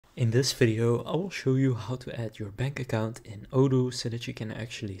In this video, I will show you how to add your bank account in Odoo so that you can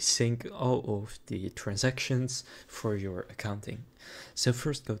actually sync all of the transactions for your accounting. So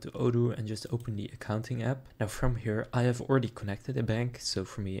first go to Odoo and just open the accounting app. Now from here, I have already connected a bank. So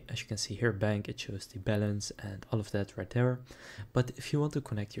for me, as you can see here, bank, it shows the balance and all of that right there. But if you want to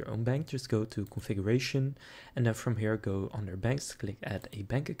connect your own bank, just go to configuration and then from here, go under banks, click add a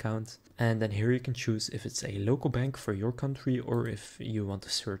bank account. And then here you can choose if it's a local bank for your country or if you want to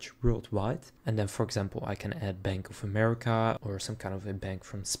search worldwide. And then for example, I can add Bank of America or some kind of a bank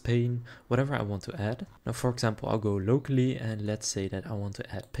from Spain, whatever I want to add. Now for example, I'll go locally and let's say that I want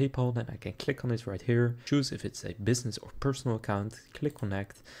to add PayPal, then I can click on it right here, choose if it's a business or personal account, click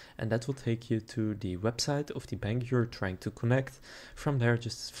connect, and that will take you to the website of the bank you're trying to connect. From there,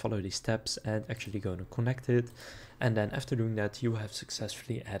 just follow these steps and actually go to connect it. And then after doing that, you have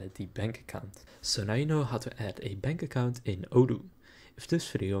successfully added the bank account. So now you know how to add a bank account in Odoo. If this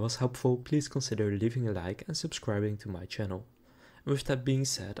video was helpful, please consider leaving a like and subscribing to my channel. And with that being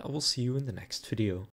said, I will see you in the next video.